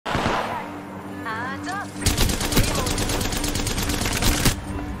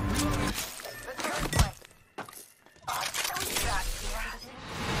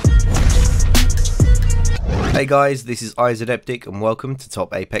Hey guys, this is Izedeptic and welcome to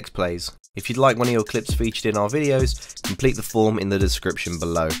Top Apex Plays. If you'd like one of your clips featured in our videos, complete the form in the description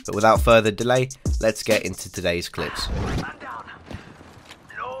below. But without further delay, let's get into today's clips.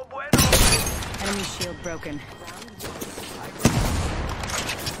 Enemy shield broken.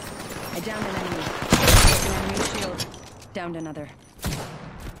 I downed an enemy. Broken enemy shield. Downed another.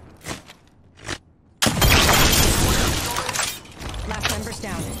 Last member's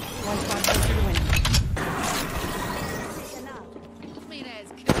down. One squad closer to win.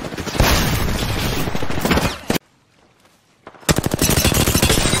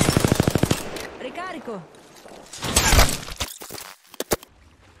 Ricarico.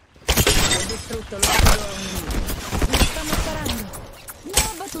 Ho distrutto l'occhio a un nemico. Mi stanno sparando. Ne ho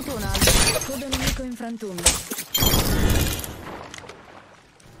abbattuto un altro. Codo nemico in frantumi.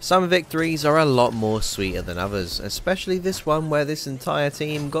 Some victories are a lot more sweeter than others, especially this one where this entire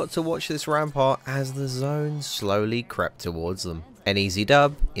team got to watch this rampart as the zone slowly crept towards them. An easy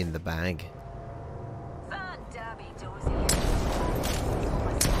dub in the bag.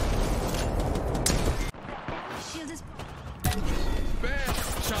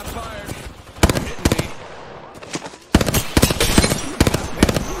 Shot fired.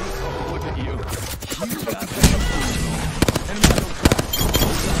 Look at you.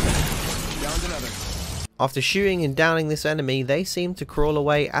 Downed another. After shooting and downing this enemy, they seem to crawl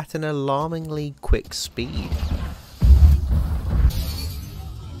away at an alarmingly quick speed.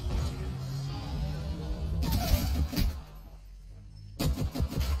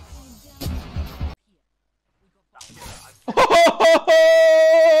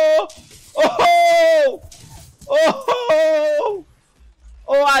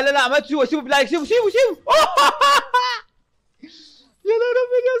 لا ما تشوف شوف لايك شوف يا ربي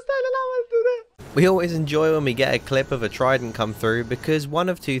يا استاذ لا عملت ده. We always enjoy when we get a clip of a trident come through because one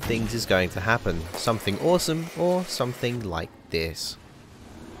of two things is going to happen. Something awesome or something like this.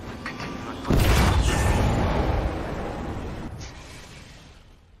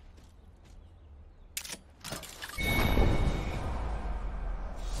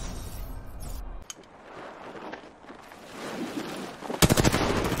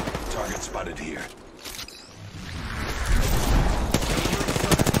 Target spotted here.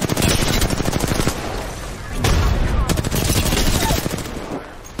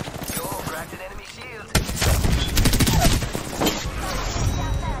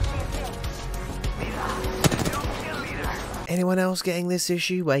 Anyone else getting this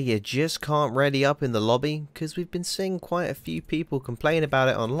issue where you just can't ready up in the lobby? Because we've been seeing quite a few people complain about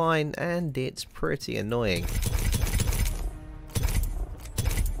it online and it's pretty annoying.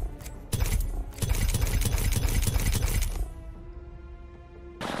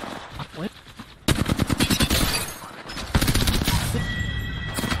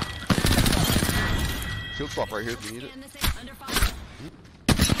 Shield swap right here if you need it.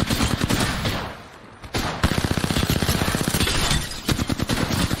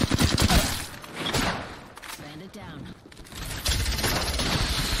 Bandit down.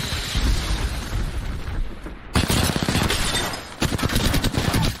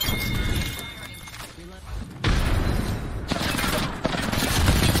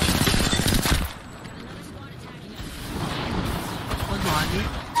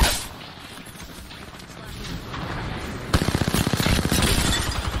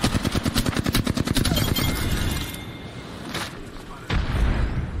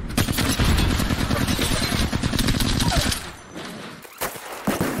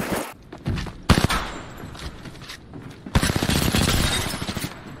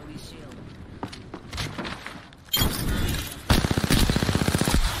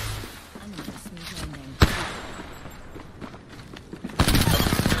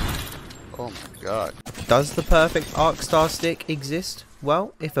 Oh my god. Does the perfect arc star stick exist?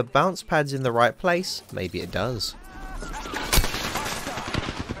 Well, if a bounce pad's in the right place, maybe it does.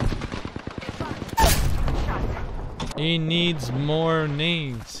 He needs more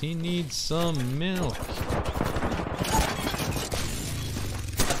nades. He needs some milk.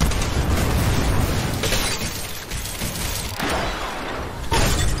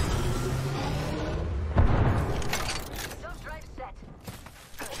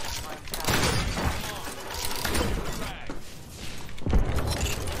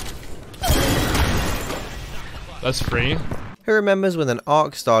 That's free. Who remembers when an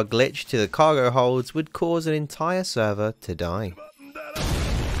arc star glitch to the cargo holds would cause an entire server to die?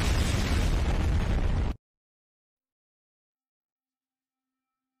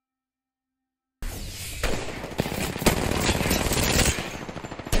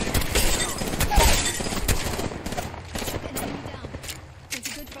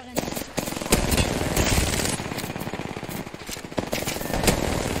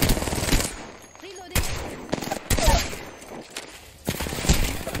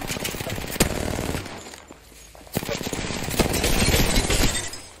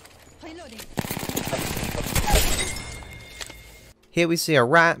 Here we see a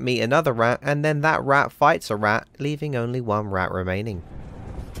rat meet another rat, and then that rat fights a rat, leaving only one rat remaining.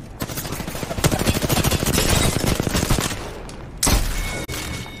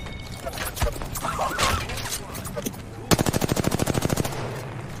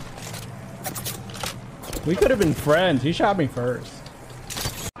 We could have been friends. He shot me first.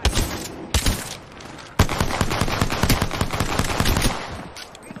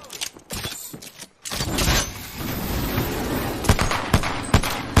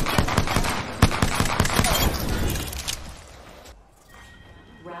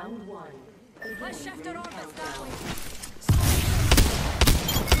 Round one. Let's shift our orbits that way.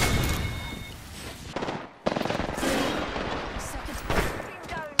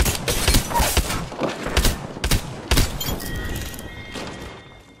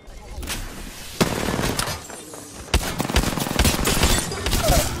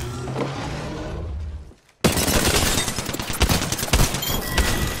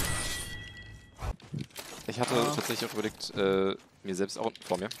 Ich hatte tatsächlich auch überlegt, mir selbst auch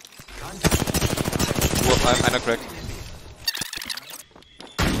vor mir. Einer cracked.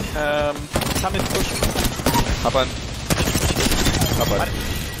 Come in push. Hab einen.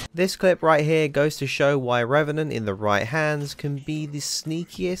 This clip right here goes to show why Revenant in the right hands can be the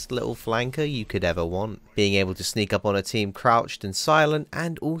sneakiest little flanker you could ever want. Being able to sneak up on a team crouched and silent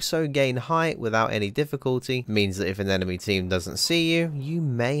and also gain height without any difficulty means that if an enemy team doesn't see you, you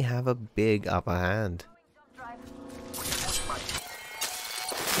may have a big upper hand.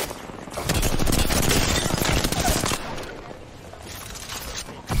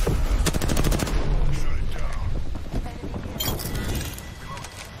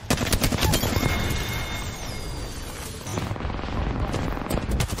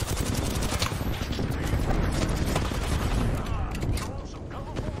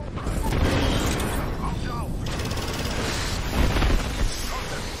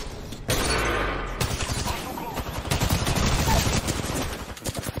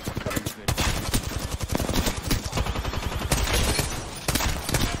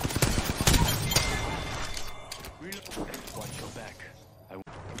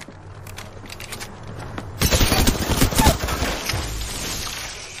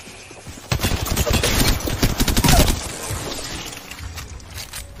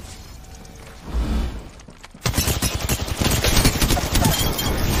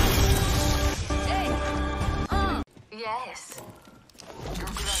 Yes.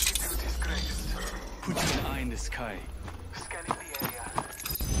 Put an eye in the sky. Scanning the area.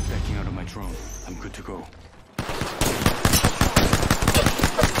 Backing out of my drone. I'm good to go.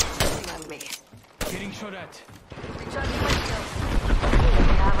 On me. Getting shot at. Recharging my shield.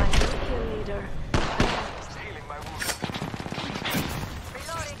 We have a new kill leader. Healing my wounds.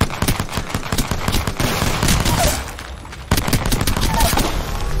 Reloading.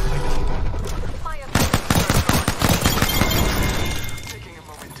 Fire. Taking a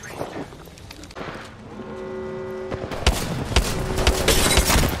moment to heal.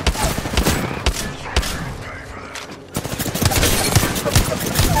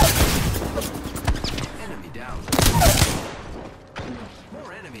 Enemy down.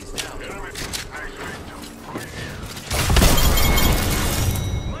 More enemies down.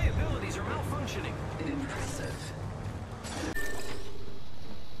 My abilities are malfunctioning. Impressive.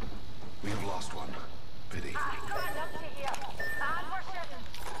 We have lost one. Pity.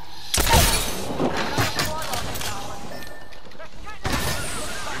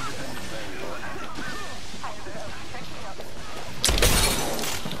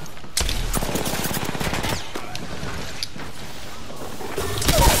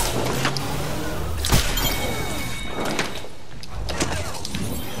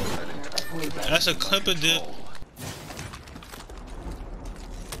 That's a clip of it.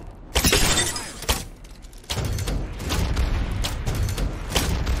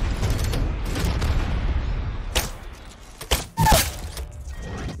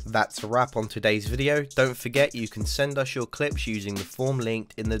 That's a wrap on today's video. Don't forget you can send us your clips using the form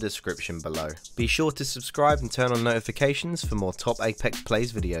linked in the description below. Be sure to subscribe and turn on notifications for more top Apex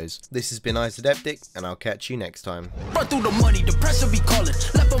Plays videos. This has been Izedeptic, and I'll catch you next time. Run through the money, the pressure be calling.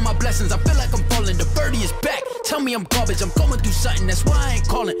 Left on my blessings, I feel like I'm falling. The birdie is back. Tell me I'm garbage, I'm going through something, that's why I ain't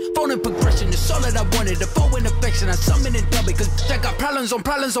calling. Phone and progression, it's all that I wanted. The phone in affection, I summon and dub it. Cause I got problems on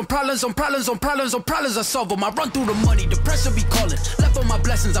problems on problems on problems on problems on problems, I solve them. I run through the money, the pressure be calling. Left on my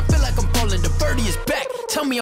blessings, I feel like I'm falling. The birdie is back. Tell me